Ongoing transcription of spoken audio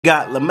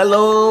Got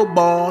LaMelo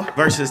Ball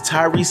versus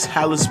Tyrese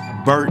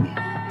Haliburton.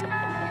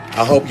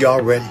 I hope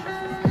y'all ready.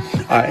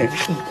 I am.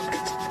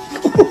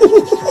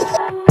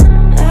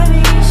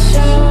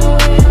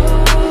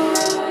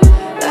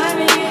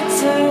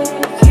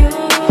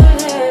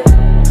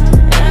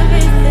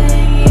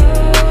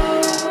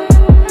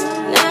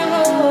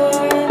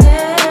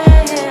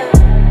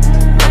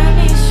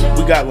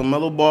 We got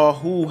LaMelo Ball,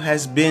 who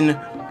has been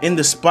in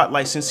the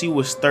spotlight since he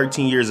was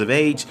 13 years of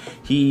age.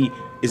 He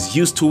is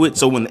used to it,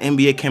 so when the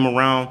NBA came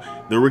around,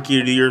 the Rookie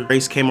of the Year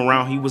race came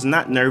around, he was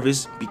not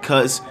nervous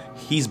because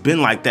he's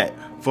been like that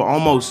for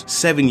almost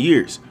 7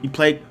 years. He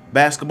played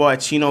basketball at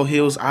Chino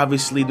Hills,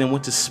 obviously, then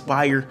went to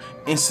Spire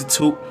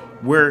Institute,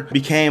 where he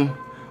became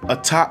a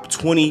top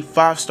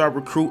 25-star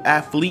recruit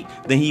athlete.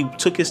 Then he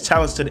took his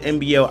talents to the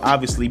NBA,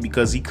 obviously,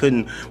 because he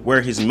couldn't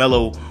wear his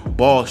Melo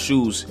Ball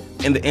shoes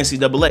in the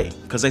NCAA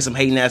because they some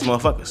hating ass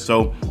motherfuckers.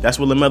 So that's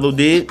what LaMelo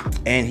did,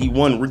 and he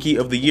won Rookie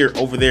of the Year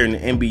over there in the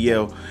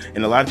NBL.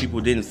 And a lot of people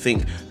didn't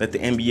think that the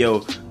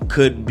NBL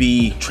could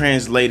be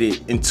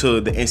translated into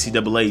the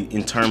NCAA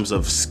in terms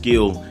of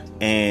skill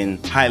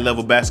and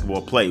high-level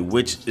basketball play,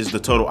 which is the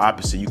total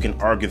opposite. You can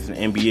argue that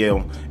the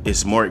NBL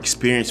is more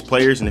experienced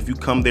players, and if you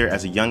come there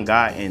as a young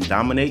guy and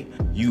dominate,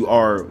 you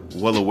are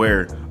well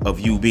aware of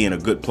you being a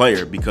good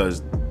player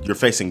because you're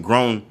facing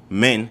grown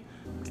men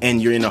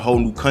and you're in a whole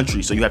new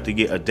country, so you have to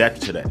get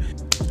adapted to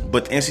that.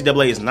 But the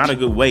NCAA is not a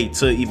good way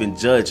to even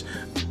judge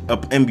an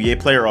NBA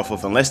player off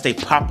of unless they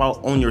pop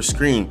out on your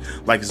screen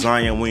like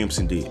Zion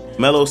Williamson did.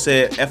 Melo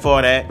said, F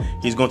all that,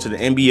 he's going to the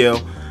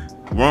NBL.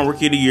 Won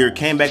Rookie of the Year,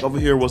 came back over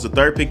here, was the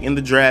 3rd pick in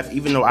the draft,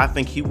 even though I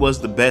think he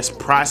was the best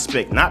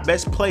prospect, not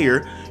best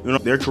player. You know,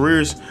 their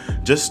careers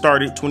just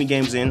started 20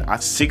 games in. A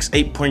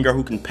 6'8" point guard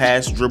who can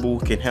pass, dribble,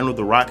 can handle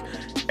the rock,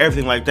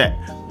 everything like that.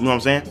 You know what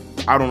I'm saying?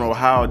 I don't know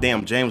how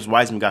damn James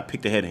Wiseman got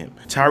picked ahead of him.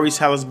 Tyrese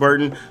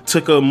Haliburton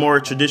took a more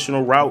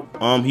traditional route.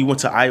 He went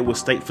to Iowa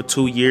State for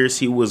 2 years.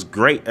 He was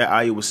great at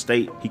Iowa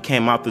State. He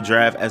came out the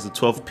draft as the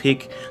 12th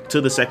pick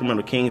to the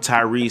Sacramento Kings.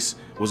 Tyrese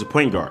was a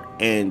point guard,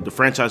 and the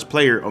franchise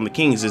player on the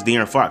Kings is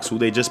De'Aaron Fox, who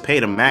they just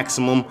paid a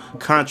maximum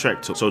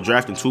contract to. So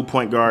drafting 2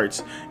 point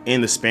guards in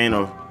the span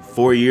of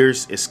 4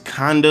 years is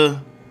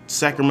kinda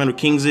Sacramento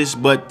Kings-ish,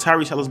 but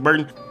Tyrese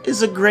Haliburton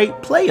is a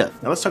great player.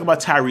 Now let's talk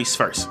about Tyrese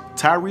first.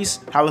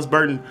 Tyrese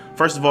Haliburton,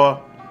 first of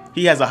all,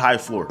 he has a high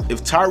floor.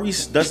 If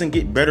Tyrese doesn't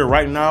get better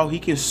right now, he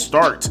can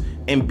start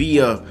and be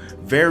a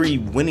very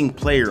winning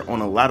player on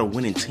a lot of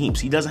winning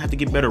teams. He doesn't have to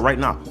get better right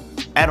now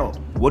at all.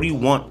 What do you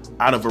want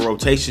out of a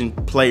rotation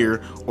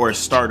player or a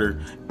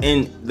starter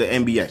in the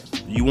NBA?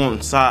 You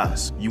want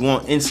size, you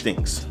want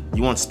instincts,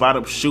 you want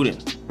spot-up shooting,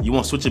 you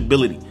want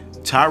switchability.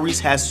 Tyrese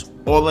has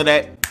all of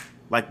that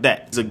like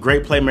that. He's a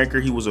great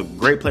playmaker. He was a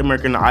great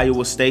playmaker in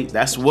Iowa State.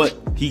 That's what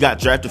he got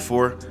drafted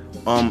for.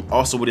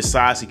 Also with his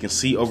size, he can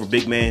see over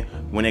big man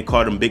when they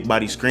called him big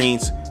body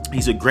screens.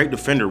 He's a great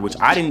defender, which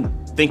I didn't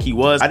think he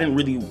was. I didn't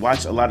really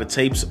watch a lot of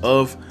tapes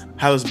of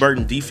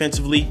Halliburton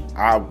defensively.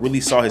 I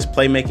really saw his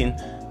playmaking,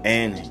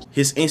 and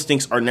his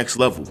instincts are next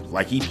level.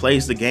 Like, he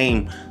plays the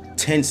game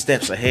 10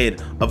 steps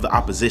ahead of the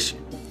opposition.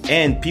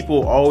 And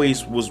people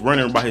always was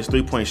running about his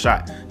three-point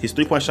shot. His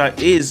three-point shot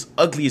is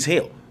ugly as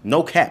hell.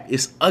 No cap,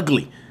 it's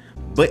ugly,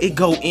 but it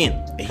go in.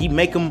 And he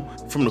make them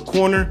from the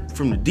corner,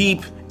 from the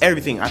deep,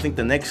 everything. I think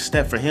the next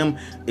step for him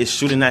is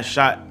shooting that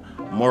shot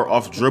more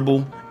off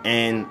dribble.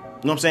 And you know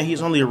what I'm saying?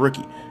 He's only a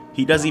rookie.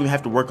 He doesn't even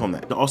have to work on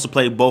that. He also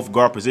played both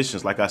guard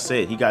positions. Like I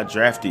said, he got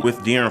drafted with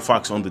De'Aaron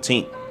Fox on the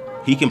team.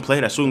 He can play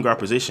that shooting guard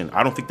position.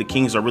 I don't think the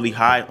Kings are really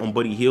high on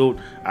Buddy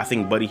Hield. I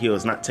think Buddy Hield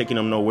is not taking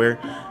them nowhere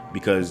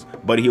because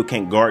Buddy Hield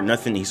can't guard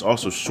nothing. He's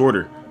also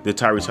shorter than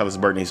Tyrese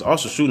Haliburton. He's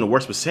also shooting a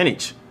worse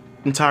percentage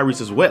than Tyrese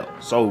as well.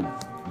 So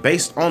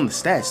based on the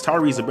stats,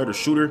 Tyrese is a better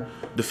shooter,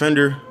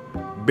 defender,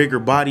 bigger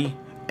body,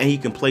 and he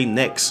can play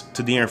next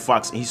to De'Aaron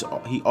Fox.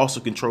 And he also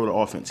controls the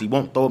offense. He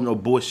won't throw up no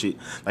bullshit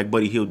like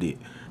Buddy Hield did.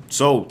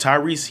 So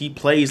Tyrese, he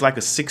plays like a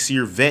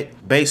 6-year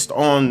vet based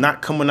on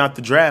not coming out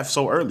the draft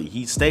so early.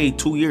 He stayed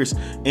 2 years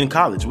in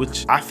college,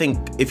 which I think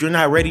if you're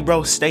not ready,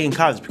 bro, stay in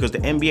college because the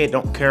NBA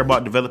don't care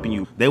about developing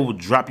you. They will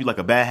drop you like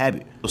a bad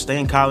habit. So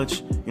stay in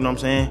college, you know what I'm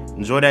saying?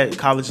 Enjoy that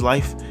college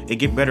life and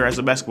get better as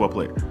a basketball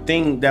player.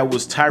 Thing that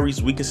was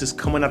Tyrese's weaknesses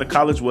coming out of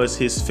college was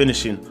his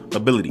finishing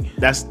ability.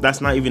 That's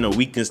not even a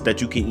weakness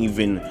that you can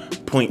even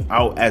point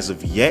out as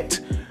of yet,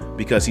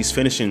 because he's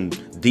finishing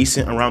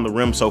decent around the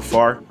rim so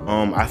far.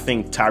 I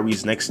think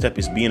Tyrese's next step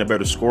is being a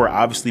better scorer,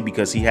 obviously,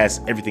 because he has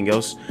everything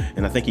else,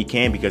 and I think he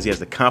can because he has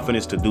the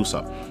confidence to do so.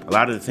 A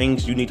lot of the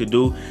things you need to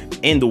do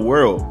in the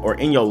world or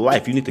in your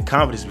life, you need the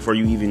confidence before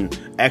you even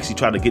actually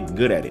try to get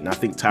good at it, and I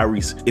think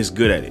Tyrese is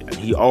good at it. And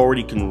he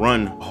already can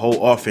run a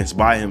whole offense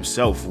by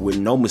himself with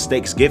no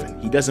mistakes given.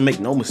 He doesn't make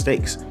no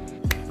mistakes.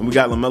 And we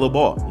got LaMelo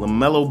Ball.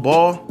 LaMelo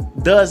Ball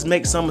does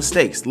make some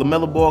mistakes.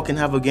 LaMelo Ball can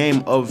have a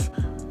game of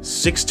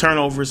 6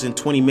 turnovers in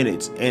 20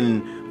 minutes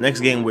and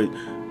next game with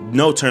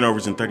no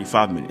turnovers in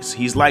 35 minutes.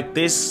 He's like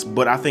this,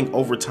 but I think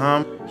over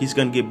time he's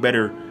gonna get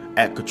better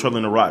at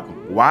controlling the rock.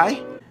 Why?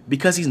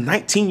 Because he's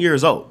 19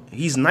 years old.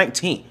 He's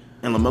 19.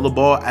 And LaMelo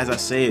Ball, as I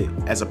said,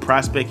 as a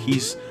prospect,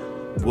 he's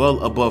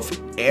well above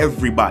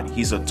everybody.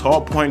 He's a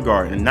tall point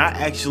guard and not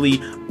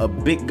actually a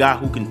big guy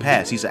who can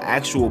pass. He's an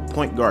actual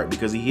point guard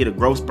because he hit a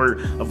growth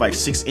spurt of like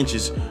 6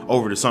 inches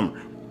over the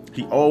summer.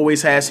 He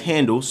always has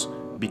handles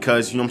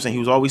because, you know what I'm saying, he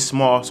was always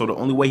small, so the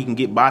only way he can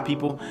get by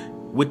people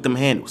with them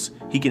handles.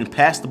 He can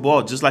pass the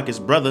ball just like his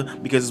brother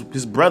because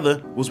his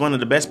brother was one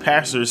of the best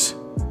passers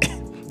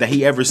that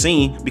he ever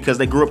seen because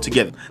they grew up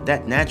together.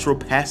 That natural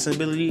passing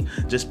ability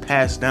just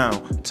passed down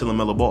to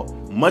LaMelo Ball.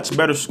 Much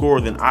better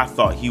scorer than I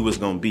thought he was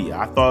gonna be.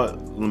 I thought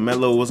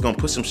LaMelo was gonna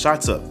put some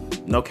shots up,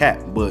 no cap,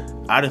 but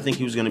I didn't think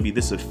he was gonna be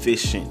this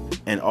efficient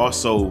and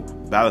also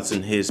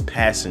balancing his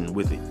passing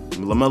with it.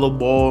 LaMelo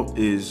Ball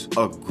is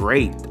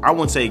I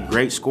wouldn't say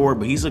great scorer,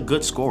 but he's a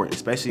good scorer,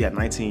 especially at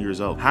 19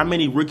 years old. How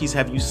many rookies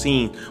have you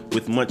seen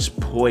with much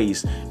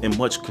poise and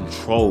much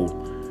control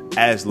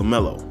as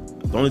LaMelo?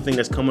 The only thing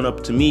that's coming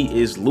up to me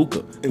is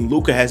Luka. And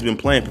Luka has been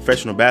playing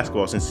professional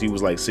basketball since he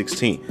was like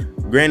 16.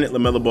 Granted,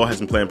 LaMelo Ball has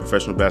been playing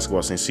professional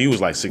basketball since he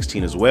was like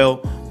 16 as well,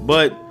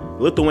 but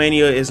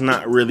Lithuania is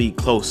not really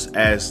close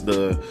as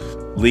the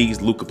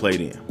leagues Luka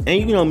played in. And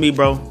you know me,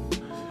 bro,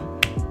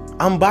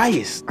 I'm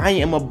biased. I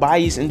am a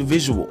biased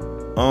individual.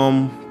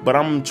 But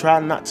I'm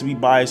trying not to be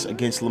biased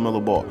against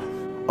LaMelo Ball.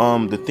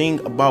 The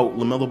thing about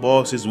LaMelo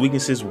Ball's his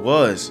weaknesses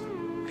was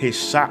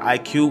his shot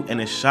IQ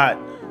and his shot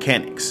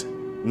mechanics.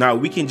 Now,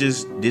 we can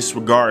just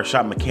disregard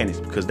shot mechanics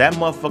because that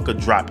motherfucker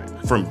dropping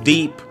from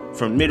deep,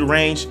 from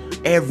mid-range,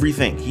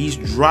 everything. He's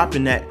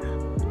dropping that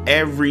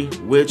every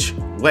which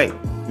way. You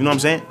know what I'm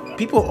saying?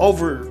 People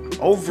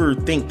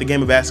overthink the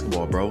game of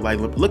basketball, bro. Like,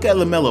 look at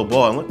LaMelo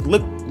Ball.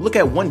 Look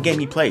at one game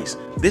he plays.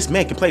 This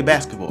man can play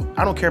basketball.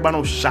 I don't care about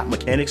no shot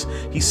mechanics.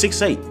 He's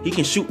 6'8". He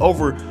can shoot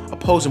over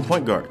opposing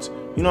point guards.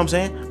 You know what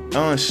I'm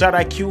saying? Shot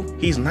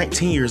IQ, he's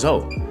 19 years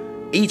old.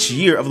 Each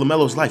year of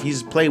LaMelo's life,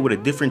 he's played with a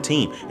different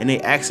team, and they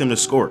ask him to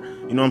score.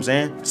 You know what I'm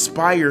saying?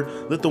 Spire,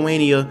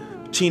 Lithuania,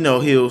 Chino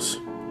Hills,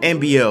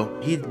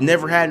 NBL. He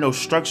never had no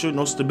structure,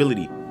 no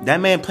stability. That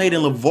man played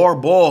in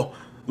LeVar Ball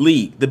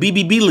League, the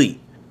BBB League.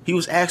 He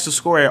was asked to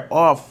score at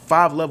all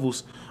 5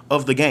 levels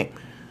of the game.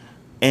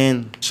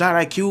 And shot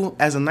IQ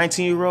as a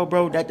 19-year-old,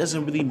 bro, that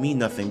doesn't really mean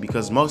nothing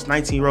because most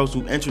 19-year-olds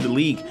who enter the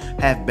league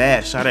have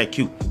bad shot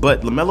IQ.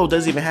 But LaMelo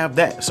doesn't even have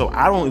that. So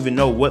I don't even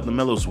know what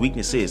LaMelo's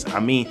weakness is. I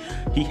mean,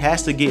 he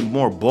has to get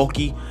more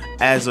bulky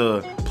as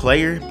a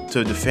player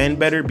to defend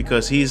better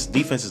because his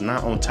defense is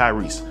not on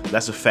Tyrese.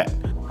 That's a fact.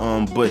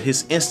 But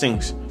his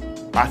instincts,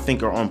 I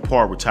think, are on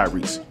par with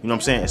Tyrese. You know what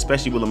I'm saying?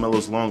 Especially with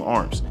LaMelo's long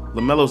arms.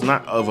 LaMelo's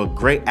not of a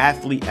great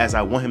athlete as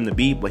I want him to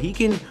be, but he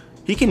can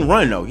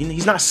run though.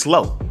 He's not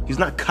slow. He's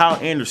not Kyle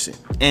Anderson.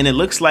 And it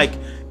looks like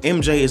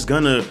MJ is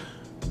gonna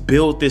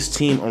build this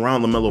team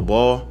around LaMelo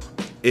Ball.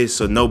 It's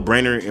a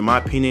no-brainer in my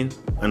opinion.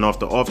 And off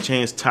the off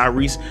chance,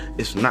 Tyrese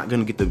is not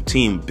gonna get the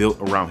team built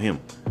around him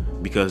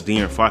because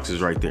De'Aaron Fox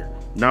is right there.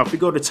 Now, if we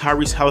go to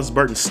Tyrese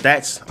Haliburton's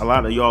stats, a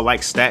lot of y'all like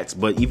stats,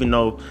 but even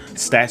though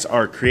stats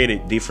are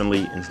created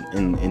differently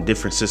in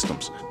different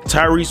systems.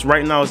 Tyrese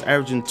right now is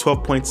averaging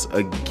 12 points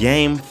a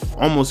game,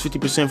 almost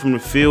 50% from the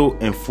field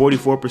and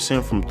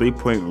 44% from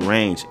three-point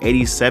range,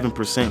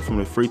 87% from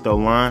the free throw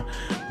line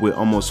with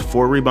almost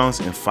 4 rebounds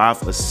and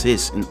 5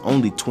 assists in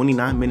only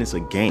 29 minutes a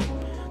game.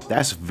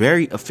 That's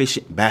very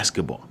efficient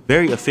basketball.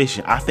 Very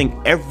efficient. I think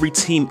every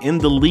team in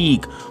the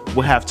league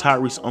will have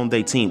Tyrese on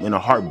their team in a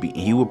heartbeat.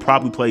 And he will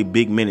probably play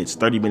big minutes,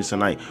 30 minutes a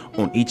night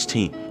on each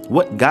team.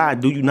 What guy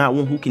do you not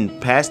want who can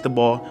pass the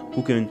ball,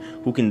 who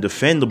can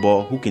defend the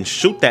ball, who can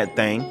shoot that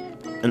thing,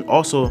 and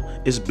also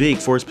is big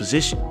for his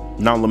position?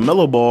 Now,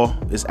 LaMelo Ball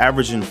is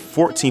averaging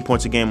 14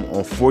 points a game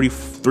on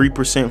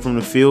 43% from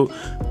the field,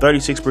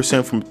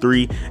 36% from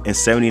 3, and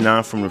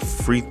 79% from the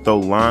free throw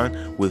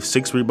line with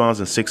 6 rebounds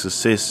and 6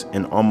 assists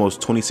in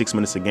almost 26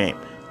 minutes a game.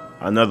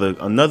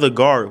 Another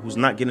guard who's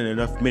not getting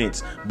enough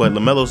minutes, but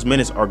LaMelo's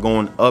minutes are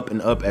going up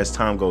and up as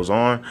time goes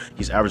on.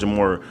 He's averaging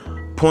more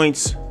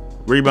points,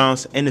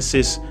 rebounds, and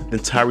assists than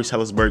Tyrese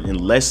Haliburton in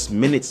less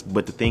minutes,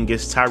 but the thing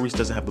is, Tyrese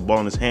doesn't have the ball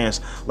in his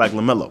hands like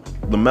LaMelo.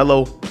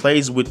 LaMelo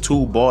plays with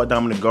 2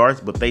 ball-dominant guards,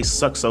 but they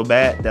suck so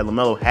bad that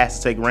LaMelo has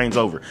to take reins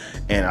over,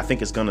 and I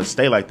think it's going to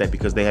stay like that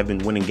because they have been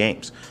winning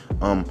games.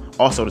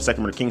 Also, the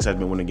Sacramento Kings have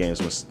been winning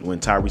games when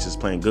Tyrese is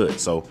playing good,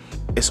 so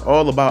it's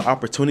all about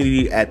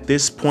opportunity at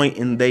this point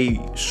in their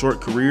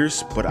short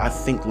careers, but I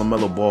think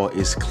LaMelo Ball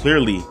is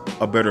clearly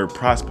a better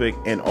prospect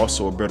and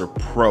also a better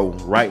pro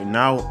right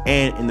now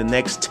and in the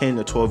next 10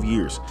 to 12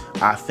 years.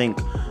 I think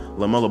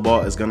LaMelo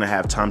Ball is going to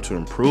have time to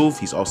improve.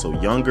 He's also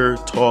younger,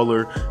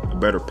 taller, a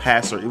better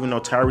passer. Even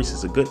though Tyrese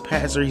is a good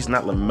passer, he's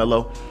not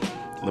LaMelo.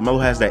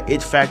 LaMelo has that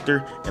it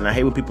factor, and I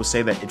hate when people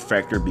say that it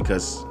factor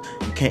because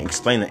you can't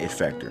explain the it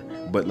factor.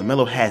 But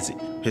LaMelo has it.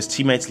 His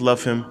teammates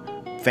love him.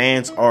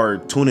 Fans are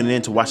tuning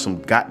in to watch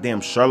some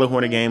goddamn Charlotte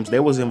Hornet games. They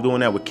wasn't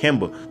doing that with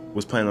Kemba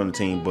was playing on the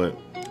team, but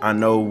I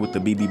know with the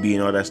BBB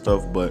and all that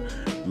stuff, but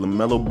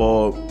LaMelo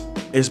Ball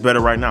is better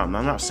right now. Now,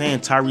 I'm not saying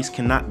Tyrese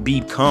cannot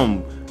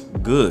become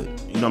good.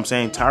 You know what I'm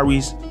saying?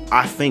 Tyrese,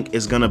 I think,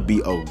 is going to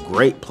be a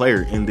great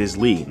player in this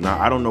league. Now,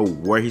 I don't know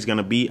where he's going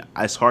to be.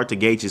 It's hard to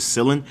gauge his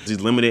ceiling. He's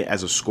limited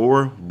as a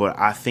scorer, but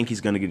I think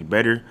he's going to get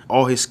better.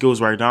 All his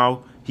skills right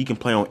now, he can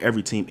play on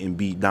every team and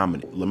be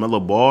dominant.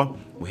 LaMelo Ball,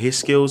 with his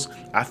skills,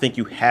 I think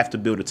you have to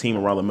build a team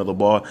around LaMelo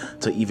Ball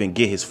to even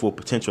get his full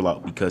potential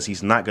out, because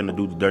he's not going to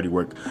do the dirty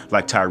work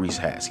like Tyrese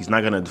has. He's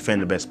not going to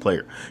defend the best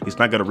player. He's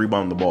not going to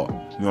rebound the ball. You know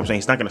what I'm saying?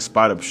 He's not going to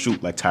spot up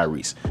shoot like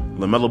Tyrese.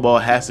 LaMelo Ball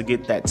has to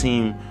get that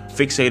team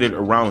fixated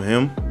around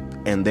him,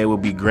 and they will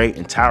be great.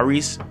 And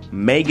Tyrese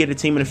may get a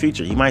team in the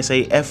future. He might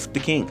say F the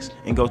Kings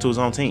and go to his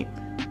own team.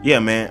 Yeah,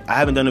 man, I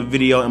haven't done a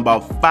video in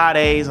about 5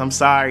 days. I'm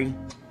sorry.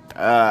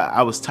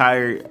 I was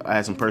tired. I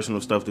had some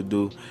personal stuff to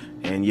do.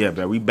 And yeah,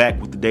 but we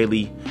back with the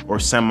daily or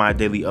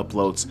semi-daily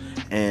uploads.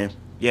 And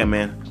yeah,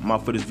 man, I'm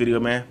out for this video,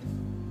 man.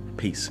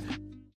 Peace.